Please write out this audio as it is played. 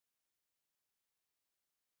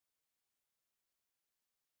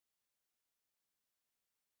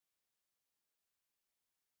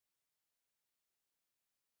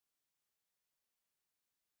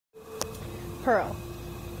Pearl,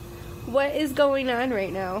 what is going on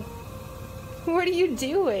right now? What are you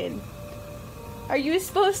doing? Are you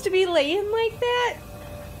supposed to be laying like that?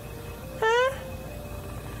 Huh?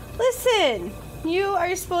 Listen, you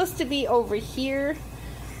are supposed to be over here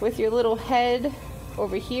with your little head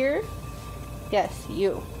over here. Yes,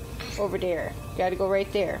 you. Over there. Gotta go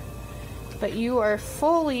right there. But you are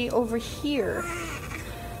fully over here.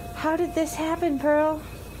 How did this happen, Pearl?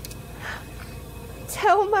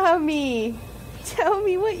 Tell Mommy. Tell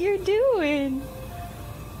me what you're doing.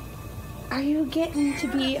 Are you getting to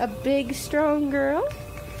be a big, strong girl?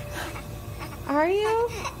 Are you?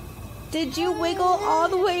 Did you wiggle all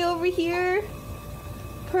the way over here?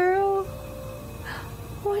 Pearl?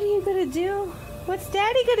 What are you gonna do? What's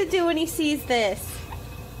Daddy gonna do when he sees this?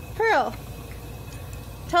 Pearl,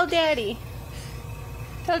 tell Daddy.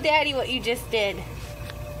 Tell Daddy what you just did.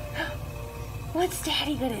 What's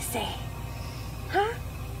Daddy gonna say? Huh?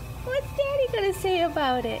 What's Daddy gonna say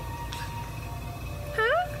about it?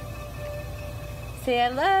 Huh? Say I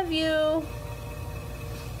love you.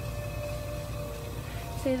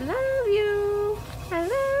 Say love you. I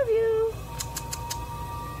love you.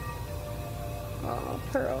 Oh,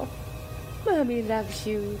 Pearl. Mommy loves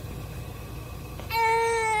you.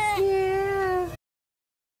 Yeah.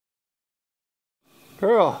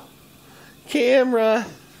 Pearl. Camera.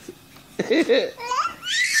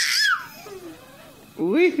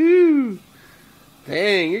 Woohoo!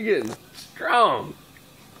 Dang, you're getting strong.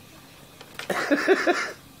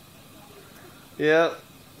 Yep.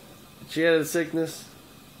 She had a sickness.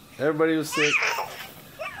 Everybody was sick.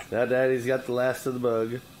 Now Daddy's got the last of the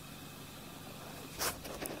bug.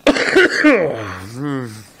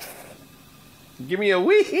 Give me a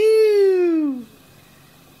woohoo!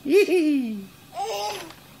 Yee!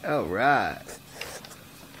 All right.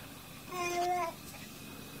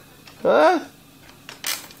 Huh?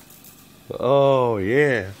 Oh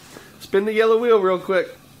yeah. Spin the yellow wheel real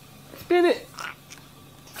quick. Spin it.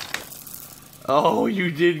 Oh,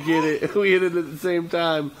 you did get it. We hit it at the same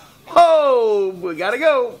time. Oh, we gotta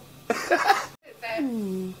go. This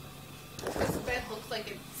bed looks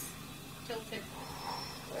like it's tilted.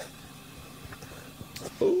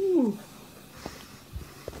 Ooh.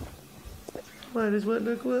 Why does what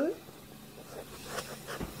look what?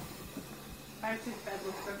 This bed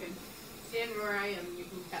looks crooked. Stand where I am, you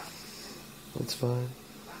can tell. That's fine.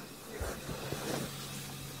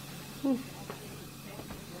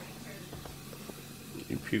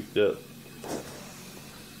 You puked up.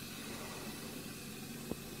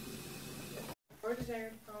 Or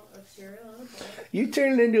desired amount of cereal on a bowl. You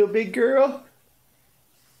turning into a big girl?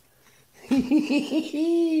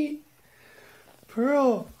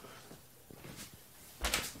 Pearl.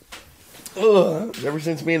 Ugh. Ever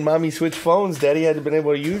since me and Mommy switched phones, Daddy hadn't been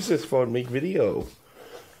able to use this phone to make video.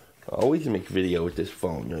 I always make video with this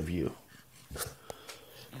phone of you.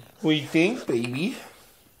 What do you think, baby?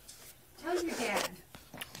 Tell your dad.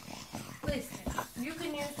 Listen, you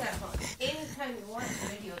can use that phone anytime you want to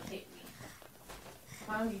videotape me.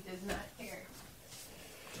 Mommy does not care.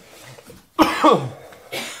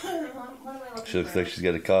 She looks like she's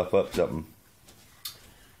got to cough up something.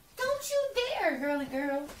 Don't you dare, girly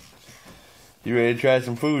girl. You ready to try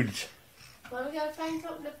some foods? Well, we gotta find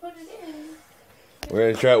something to put it in.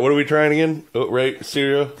 We're gonna try. What are we trying again? Oh, right,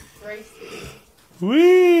 cereal. Rice.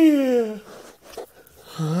 Wee!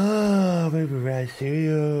 Ah, baby rice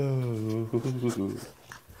cereal.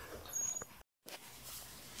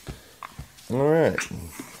 All right.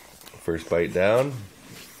 First bite down.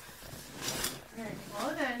 Alright,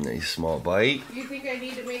 well done. Nice small bite. You think I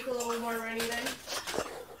need to make a little more runny then?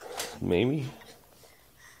 Maybe.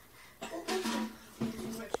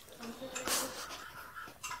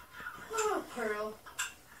 Oh, Pearl.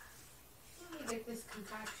 Let me get this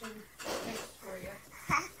concoction fixed for you.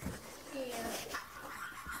 Yeah.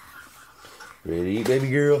 Ready to eat, baby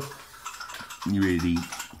girl? You ready to eat?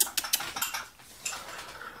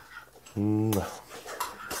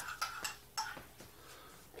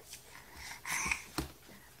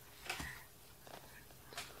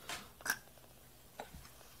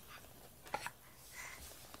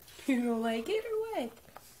 You don't like it or what?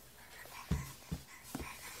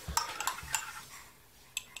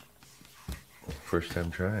 First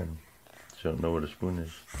time trying. She don't know what a spoon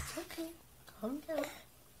is. It's okay. Calm down.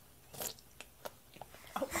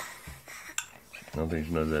 I don't think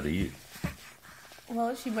she knows how to eat.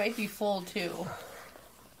 Well, she might be full too.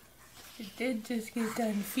 She did just get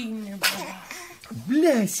done feeding her brother.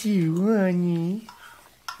 Bless you, honey.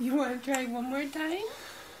 You want to try one more time?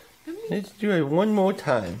 Let's do it one more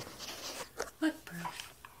time. Look, bro.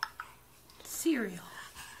 Cereal.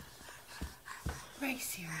 Rice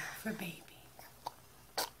cereal for baby.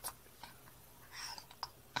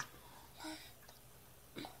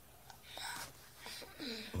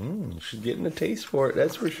 She's getting a taste for it,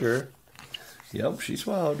 that's for sure. Yep, she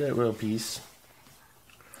swallowed that little piece.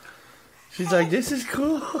 She's like, this is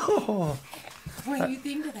cool. What do you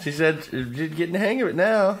think of that? She said she's getting the hang of it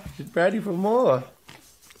now. She's ready for more.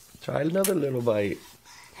 Try another little bite.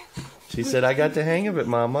 She said, I got the hang of it,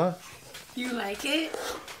 Mama. You like it?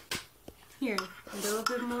 Here, a little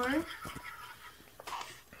bit more.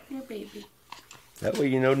 Here, baby. That way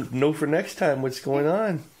you know for next time what's going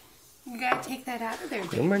on. You gotta take that out of there,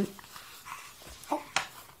 baby. Come on.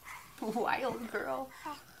 Oh, wild girl.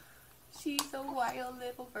 She's a wild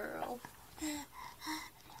little girl.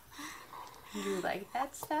 You like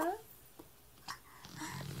that stuff?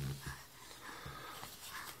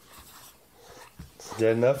 Is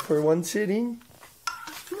that enough for one sitting?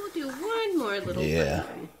 We'll do one more little Yeah.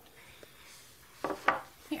 bite.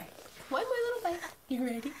 Here, one more little bite. You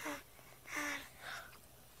ready?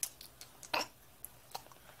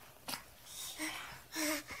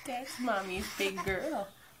 That's Mommy's big girl.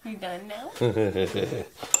 You done now?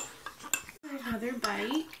 Another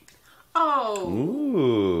bite. Oh.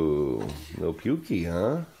 Ooh. No pukey,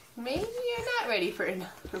 huh? Maybe you're not ready for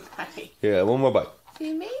another bite. Yeah, one more bite.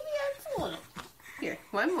 See, maybe I'm full. Here,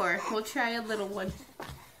 one more. We'll try a little one.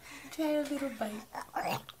 Try a little bite.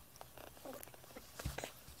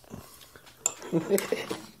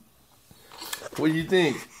 What do you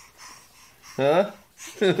think? Huh?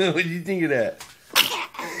 What do you think of that?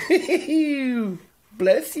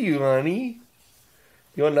 Bless you, honey.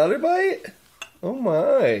 You want another bite? Oh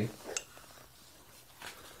my.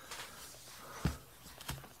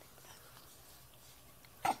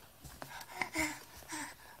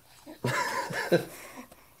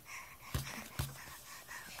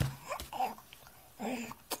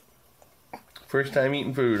 First time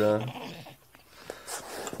eating food, huh?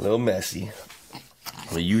 A little messy.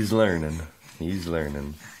 But you's learning. He's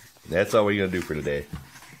learning. That's all we're gonna do for today.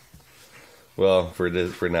 Well, for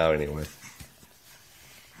now anyway.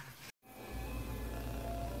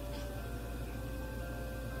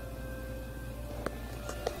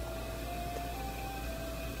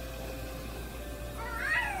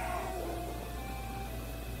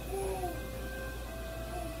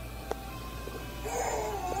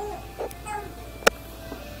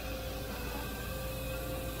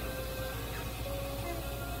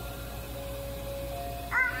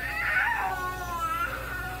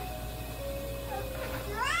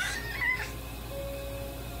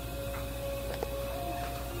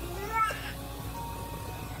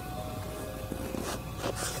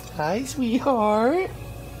 Hi, sweetheart.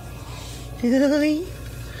 Hi.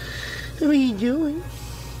 What are you doing?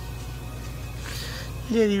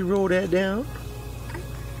 Daddy, roll that down.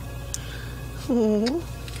 Oh.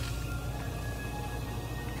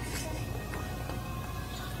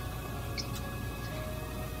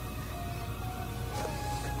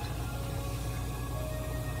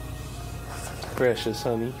 Precious,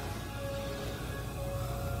 honey.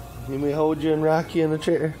 Let me hold you and rock you in the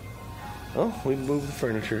chair. Oh, we moved the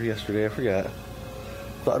furniture yesterday. I forgot.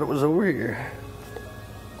 Thought it was over here.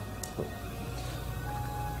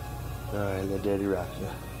 Alright, let Daddy rock you.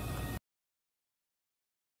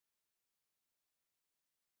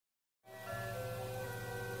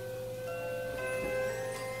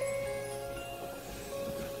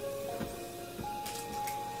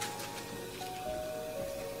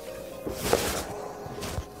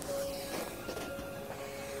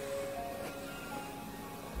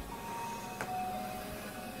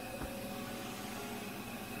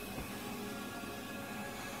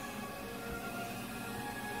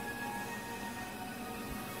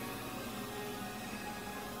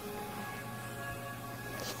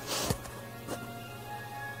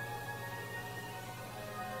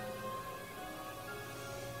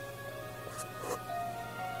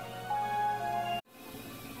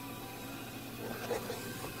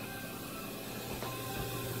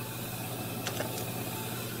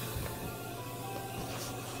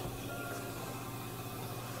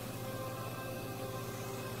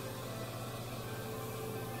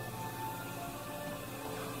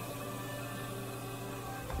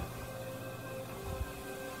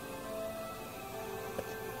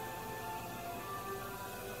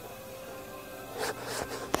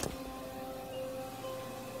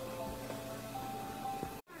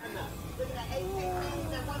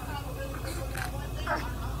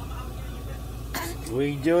 What are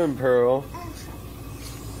you doing, Pearl?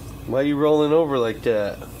 Why are you rolling over like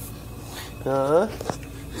that? Huh?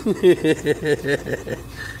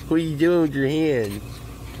 What are you doing with your hand?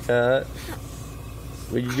 Huh?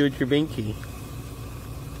 What did you do with your binky?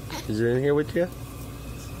 Is it in here with you?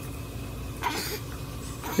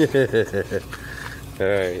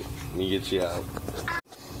 Alright, let me get you out.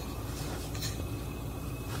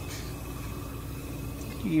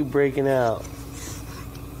 you breaking out.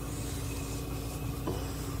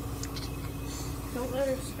 Don't let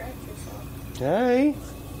her scratch herself. Hi.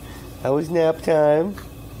 How was nap time?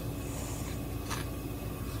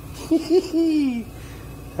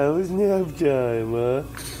 How was nap time, huh?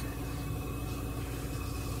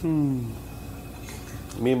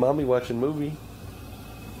 Me and Mommy watching a movie.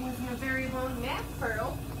 Wasn't a very long nap,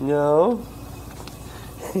 Pearl. No.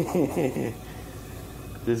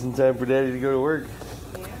 Just in time for Daddy to go to work.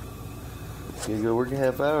 Yeah. Gonna go work a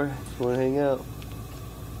half hour. Wanna hang out?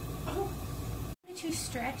 Oh. Why don't you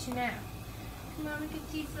stretch now? Come on,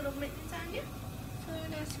 get these little mittens on you. So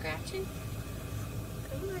they're not scratching.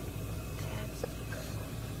 Come on.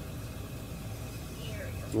 Here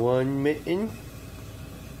we go. One mitten.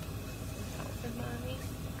 For Mommy.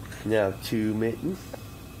 Now 2 mittens.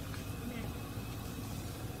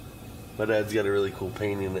 My dad's got a really cool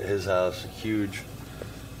painting at his house. Huge.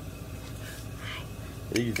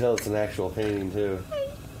 You can tell it's an actual painting too. What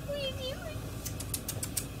are you doing?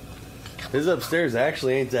 His upstairs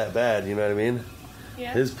actually ain't that bad, you know what I mean?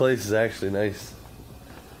 Yeah. His place is actually nice.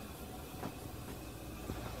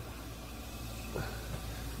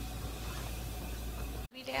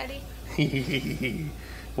 Daddy.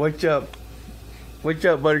 What's up? What's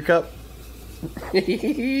up, Buttercup?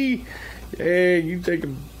 Hey, you take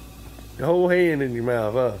a whole hand in your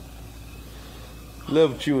mouth, huh?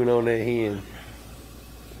 Love chewing on that hand.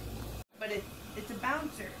 But it's a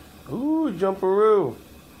bouncer. Ooh, jumperoo.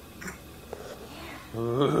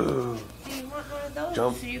 Ooh. Do you want one of those?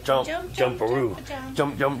 Jump, So you can jump, jumperoo.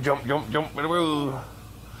 jump. Jumperoo.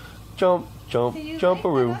 Jump, jump, Do you like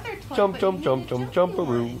jumperoo. that other toy, Jump, but jump, you jump, need a jump, jumpy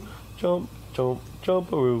jumperoo. one? Jump, jump,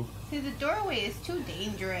 jumperoo. See, the doorway is too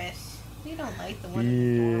dangerous. We don't like the one in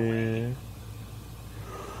the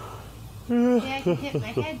doorway. Yeah, I can hit my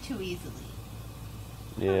head too easily.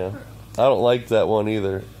 Yeah. I don't like that one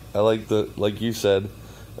either. I like like you said,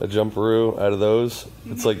 a jumperoo out of those.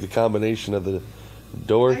 It's like the combination of the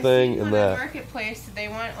door I've thing seen and one on that. Marketplace. They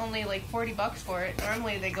want only like $40 for it.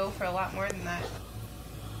 Normally they go for a lot more than that.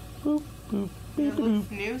 Boop, boop, And beep, it boop,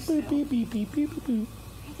 looks new beep, still. beep, beep, beep, beep, beep.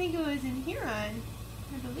 I think it was in Huron,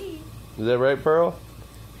 I believe. Is that right, Pearl?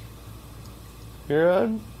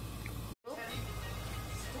 Huron?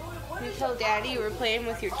 You told Daddy you were playing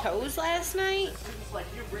with your toes last night?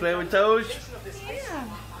 Playing with toes? Yeah.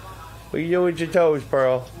 What are you doing with your toes,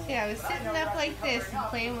 Pearl? Yeah, I was sitting up like this and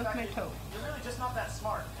playing with my toes. You're really just not that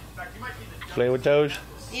smart. In fact, you might be the Playing with toes?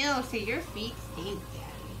 Ew, so your feet stink,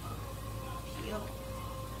 Daddy. Ew.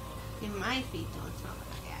 And my feet don't smell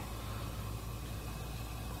like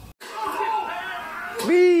that.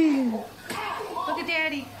 Whee! Look at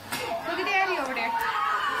Daddy. Look at Daddy over there.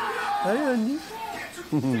 Hi, honey.